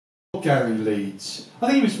old Gary Leeds? I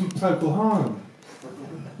think he was from Procol Harum.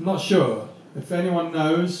 I'm not sure. If anyone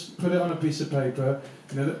knows, put it on a piece of paper,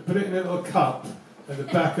 put it in a little cup at the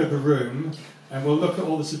back of the room, and we'll look at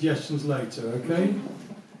all the suggestions later, okay?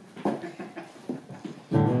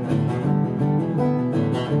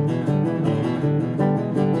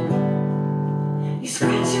 You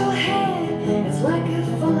scratch your head, it's like a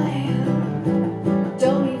fire.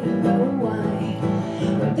 Don't even know why.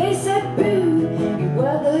 When they said boo, you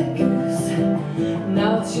were the goose.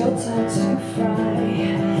 Now it's your turn to fry.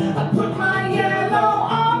 I put my yellow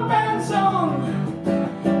armbands on.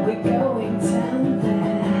 We're going down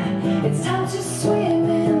there. It's time to swim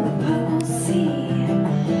in the purple sea.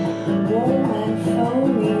 Warm and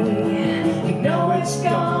foamy. You know it's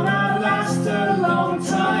gonna last a long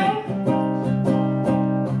time.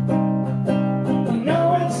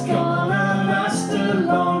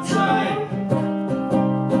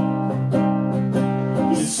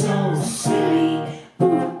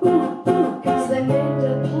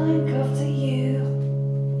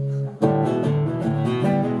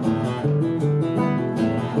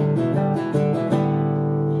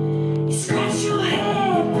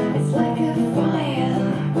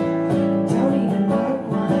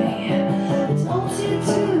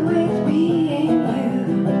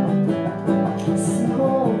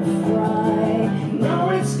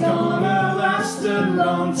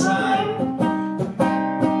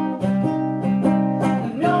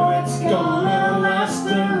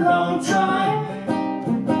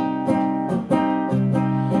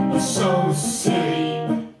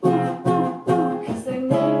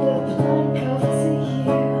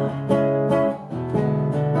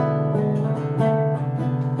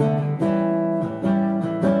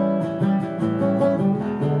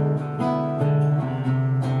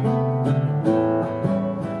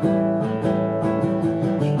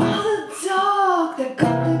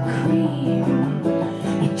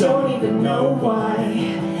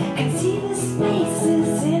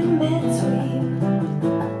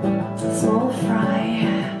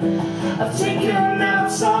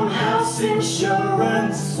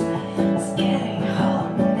 Insurance is getting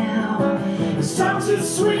hot now. It's time to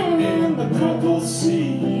swim in the purple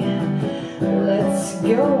sea. Let's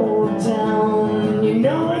go down. You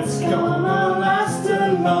know it's gonna